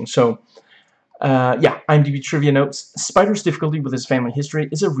watching. So, yeah, IMDb trivia notes. Spider's difficulty with his family history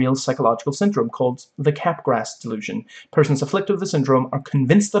is a real psychological syndrome called the Capgras delusion. Persons afflicted with the syndrome are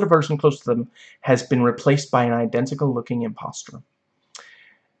convinced that a person close to them has been replaced by an identical-looking imposter.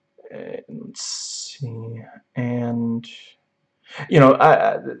 Let's see, and you know,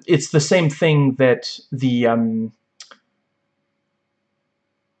 it's the same thing that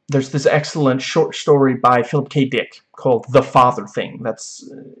there's this excellent short story by Philip K. Dick called The Father Thing.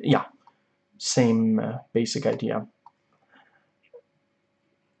 That's yeah, same basic idea.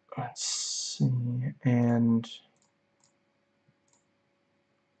 Let's see, and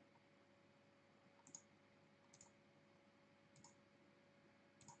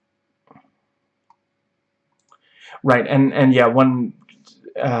right, and yeah, one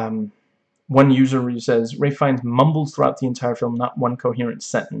user says, Ray Fiennes mumbles throughout the entire film, not one coherent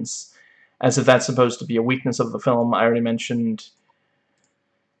sentence, as if that's supposed to be a weakness of the film. I already mentioned,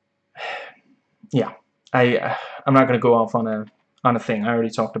 yeah, I'm not going to go off on a thing. I already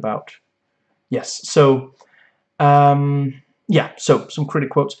talked about, yes, so, yeah, so some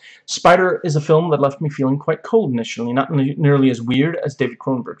critic quotes. Spider is a film that left me feeling quite cold initially, not nearly as weird as David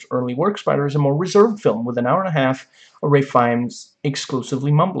Cronenberg's early work. Spider is a more reserved film with an hour and a half of Ray Fiennes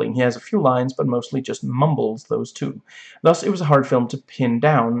exclusively mumbling. He has a few lines, but mostly just mumbles those two. Thus, it was a hard film to pin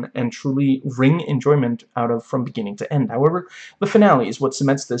down and truly wring enjoyment out of from beginning to end. However, the finale is what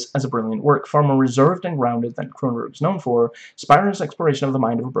cements this as a brilliant work, far more reserved and grounded than Cronenberg is known for. Spider's exploration of the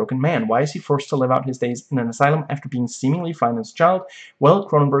mind of a broken man. Why is he forced to live out his days in an asylum after being seemingly fine as a child? Well,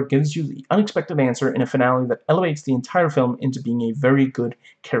 Cronenberg gives you the unexpected answer in a finale that elevates the entire film into being a very good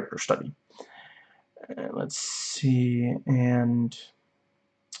character study. Let's see, and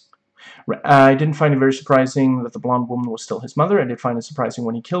I didn't find it very surprising that the blonde woman was still his mother. I did find it surprising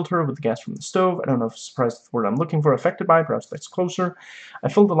when he killed her with the gas from the stove. I don't know if surprised is the word I'm looking for. Affected by, perhaps that's closer. I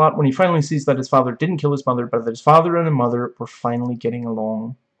felt a lot when he finally sees that his father didn't kill his mother, but that his father and his mother were finally getting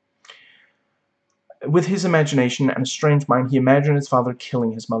along. With his imagination and a strange mind, he imagined his father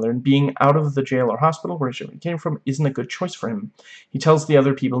killing his mother, and being out of the jail or hospital where he came from isn't a good choice for him. He tells the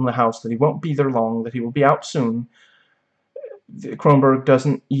other people in the house that he won't be there long, that he will be out soon. Cronenberg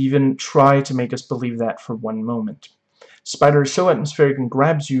doesn't even try to make us believe that for one moment. Spider is so atmospheric and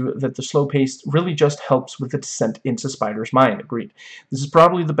grabs you that the slow pace really just helps with the descent into Spider's mind. Agreed. This is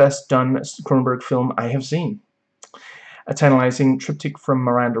probably the best done Cronenberg film I have seen. A tantalizing triptych from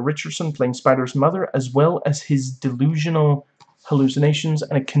Miranda Richardson playing Spider's mother, as well as his delusional hallucinations,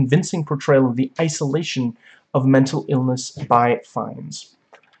 and a convincing portrayal of the isolation of mental illness by Fiennes.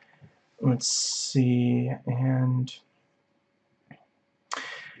 Let's see, and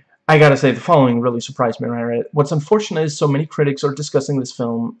I gotta say, the following really surprised me when I read it. What's unfortunate is so many critics are discussing this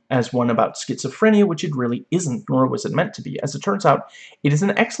film as one about schizophrenia, which it really isn't, nor was it meant to be. As it turns out, it is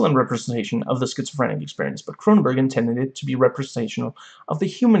an excellent representation of the schizophrenic experience, but Cronenberg intended it to be representational of the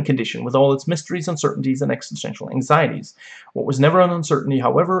human condition, with all its mysteries, uncertainties, and existential anxieties. What was never an uncertainty,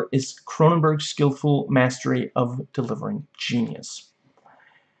 however, is Cronenberg's skillful mastery of delivering genius.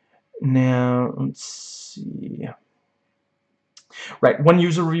 Now, let's see. Right, one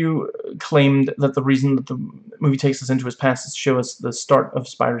user review claimed that the reason that the movie takes us into his past is to show us the start of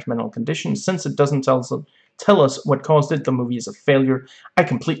Spider's mental condition. Since it doesn't tell us what caused it, the movie is a failure. I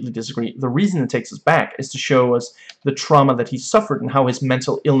completely disagree. The reason it takes us back is to show us the trauma that he suffered and how his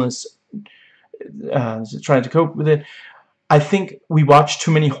mental illness is trying to cope with it. I think we watch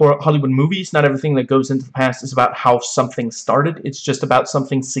too many Hollywood movies. Not everything that goes into the past is about how something started. It's just about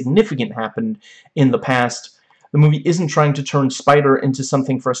something significant happened in the past. The movie isn't trying to turn Spider into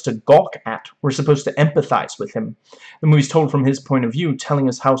something for us to gawk at. We're supposed to empathize with him. The movie's told from his point of view, telling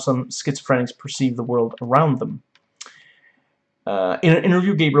us how some schizophrenics perceive the world around them. In an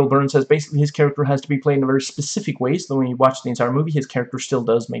interview, Gabriel Byrne says basically his character has to be played in a very specific way, so when you watch the entire movie, his character still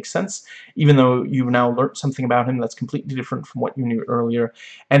does make sense, even though you've now learned something about him that's completely different from what you knew earlier.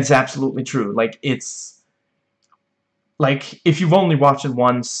 And it's absolutely true. Like, it's... like, if you've only watched it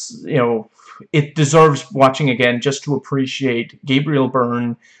once, you know, it deserves watching again just to appreciate Gabriel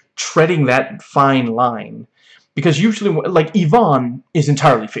Byrne treading that fine line. Because usually, like, Yvonne is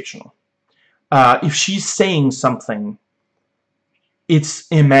entirely fictional. If she's saying something, it's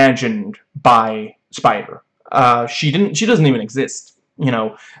imagined by Spider. She doesn't even exist. You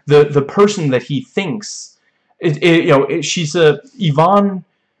know, the person that he thinks, Yvonne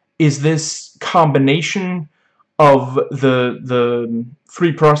is this combination of the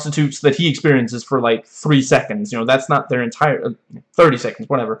three prostitutes that he experiences for like 3 seconds. You know, that's not their entire 30 seconds,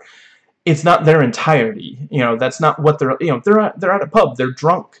 whatever. It's not their entirety. You know, that's not what they're. You know, they're at a pub. They're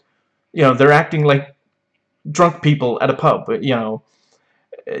drunk. You know, they're acting like drunk people at a pub. You know,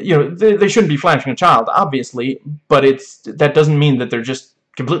 they shouldn't be flashing a child, obviously, but that doesn't mean that they're just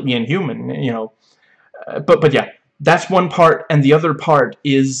completely inhuman. You know, but yeah, that's one part, and the other part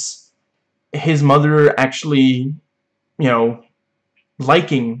is his mother actually, you know,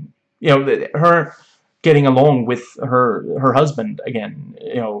 liking, you know, her getting along with her husband again,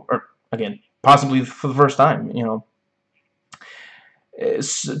 you know, or again, possibly for the first time, you know.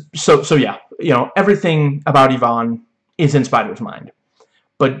 So yeah, you know, everything about Yvonne is in Spider's mind.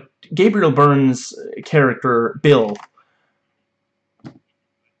 But Gabriel Byrne's character, Bill,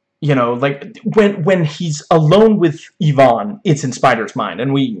 you know, like, when he's alone with Yvonne, it's in Spider's mind.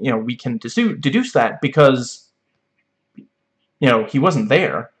 And we can deduce that because, you know, he wasn't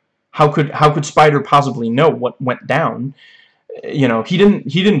there. How could Spider possibly know what went down? You know, he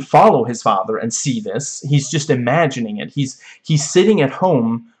didn't follow his father and see this. He's just imagining it. He's sitting at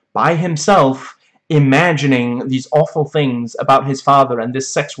home by himself, imagining these awful things about his father and this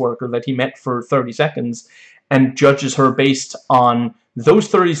sex worker that he met for 30 seconds, and judges her based on those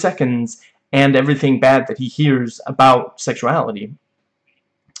 30 seconds and everything bad that he hears about sexuality.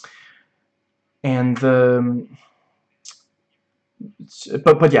 And but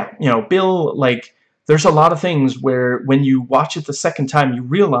yeah, you know, Bill, like, there's a lot of things where when you watch it the second time, you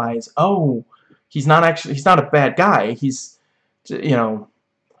realize, oh, he's not a bad guy. He's, you know,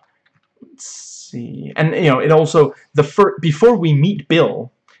 let's see, and you know, it also, before we meet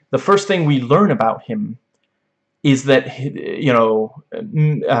Bill, the first thing we learn about him is that, you know,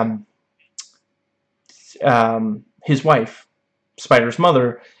 his wife, Spider's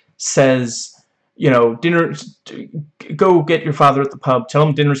mother, says, you know, go get your father at the pub, tell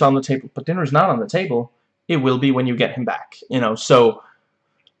him dinner's on the table. But dinner's not on the table. It will be when you get him back, you know. So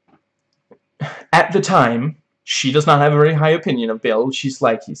At the time, she does not have a very high opinion of Bill. She's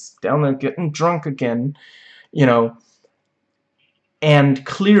like, he's down there getting drunk again, you know. And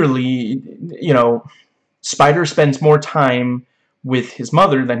clearly, you know, Spider spends more time with his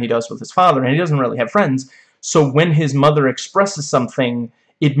mother than he does with his father, and he doesn't really have friends. So when his mother expresses something,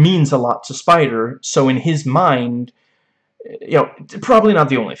 it means a lot to Spider. So in his mind, you know, probably not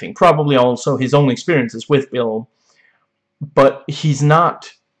the only thing. Probably also his own experiences with Bill. But he's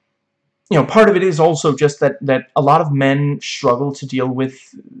not... You know, part of it is also just that a lot of men struggle to deal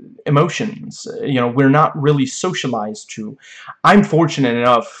with emotions. You know, we're not really socialized to. I'm fortunate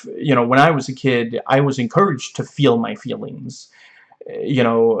enough, you know, when I was a kid, I was encouraged to feel my feelings. You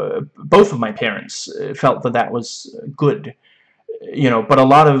know, both of my parents felt that that was good. You know, but a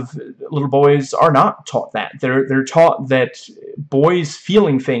lot of little boys are not taught that. They're taught that boys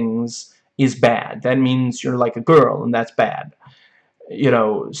feeling things is bad. That means you're like a girl, and that's bad. You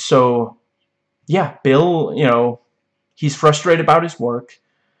know, so... Yeah, Bill, you know, he's frustrated about his work.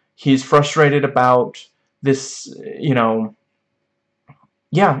 He's frustrated about this, you know,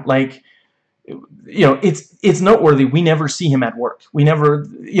 yeah, like, you know, it's noteworthy. We never see him at work. We never,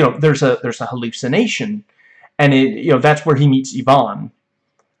 you know, there's a hallucination, and you know, that's where he meets Yvonne.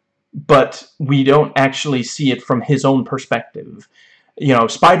 But we don't actually see it from his own perspective. You know,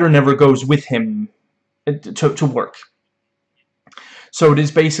 Spider never goes with him to work. So it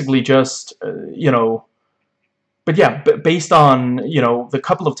is basically just, you know, but yeah, based on, you know, the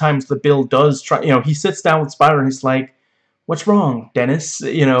couple of times that Bill does try, you know, he sits down with Spider and he's like, what's wrong, Dennis?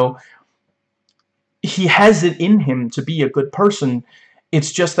 You know, he has it in him to be a good person.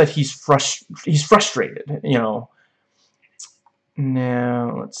 It's just that he's frustrated, you know.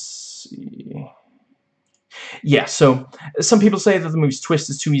 Now, let's see... Yeah, so some people say that the movie's twist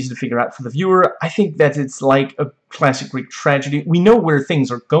is too easy to figure out for the viewer. I think that it's like a classic Greek tragedy. We know where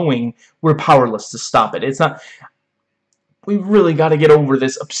things are going. We're powerless to stop it. It's not... We've really got to get over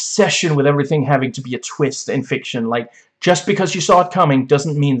this obsession with everything having to be a twist in fiction. Like, just because you saw it coming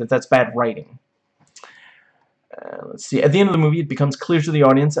doesn't mean that that's bad writing. Let's see. At the end of the movie, it becomes clear to the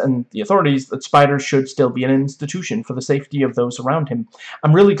audience and the authorities that Spider should still be an institution for the safety of those around him.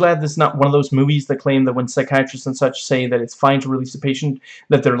 I'm really glad this is not one of those movies that claim that when psychiatrists and such say that it's fine to release a patient,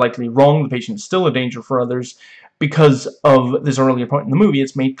 that they're likely wrong, the patient is still a danger for others. Because of this earlier point in the movie,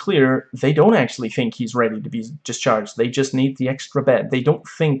 it's made clear they don't actually think he's ready to be discharged. They just need the extra bed. They don't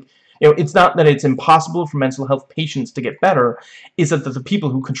think... You know, it's not that it's impossible for mental health patients to get better, it's that the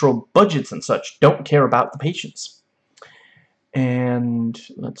people who control budgets and such don't care about the patients. And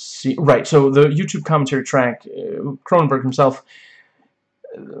let's see, right, so the YouTube commentary track, Cronenberg himself,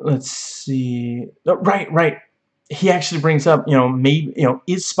 let's see, right, he actually brings up, you know, maybe, you know,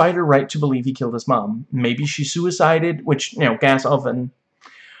 is Spider right to believe he killed his mom? Maybe she suicided, which, you know, gas oven.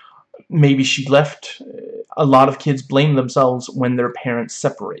 Maybe she left. A lot of kids blame themselves when their parents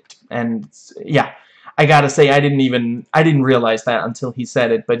separate. And, yeah, I gotta say, I didn't realize that until he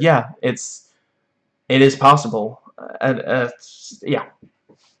said it. But, yeah, it is possible. Yeah.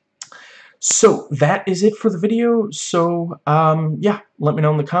 So, that is it for the video. So, yeah, let me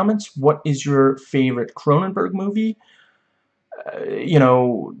know in the comments, what is your favorite Cronenberg movie? You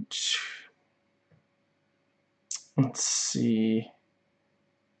know, let's see...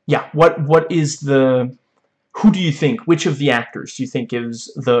 Yeah, what is the... Who do you think, which of the actors do you think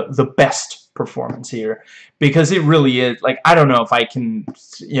gives the best performance here? Because it really is, like, I don't know if I can,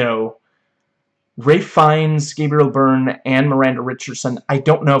 you know, Ralph Fiennes, Gabriel Byrne, and Miranda Richardson, I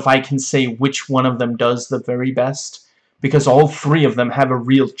don't know if I can say which one of them does the very best, because all three of them have a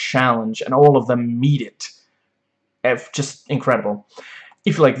real challenge, and all of them meet it. Just incredible.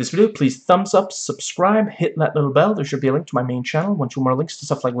 If you like this video, please thumbs up, subscribe, hit that little bell. There should be a link to my main channel, one or more links to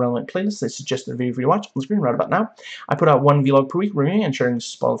stuff like relevant playlists I suggested a video for you to watch on the screen right about now. I put out one vlog per week reviewing and sharing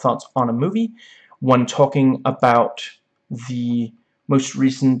spoiler thoughts on a movie, one talking about the most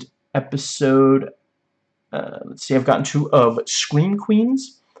recent episode, let's see, I've gotten to, of Scream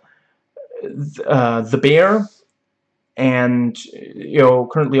Queens, The Bear, and, you know,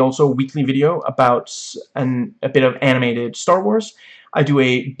 currently also a weekly video about a bit of animated Star Wars. I do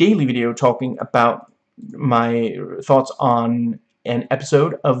a daily video talking about my thoughts on an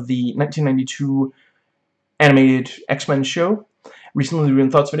episode of the 1992 animated X-Men show. Recently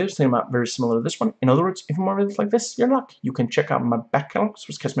reviewing thoughts videos, saying about very similar to this one. In other words, if you want more videos like this, you're in luck. You can check out my back catalog,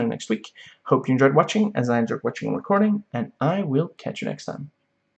 so catch me next week. Hope you enjoyed watching, as I enjoyed watching and recording, and I will catch you next time.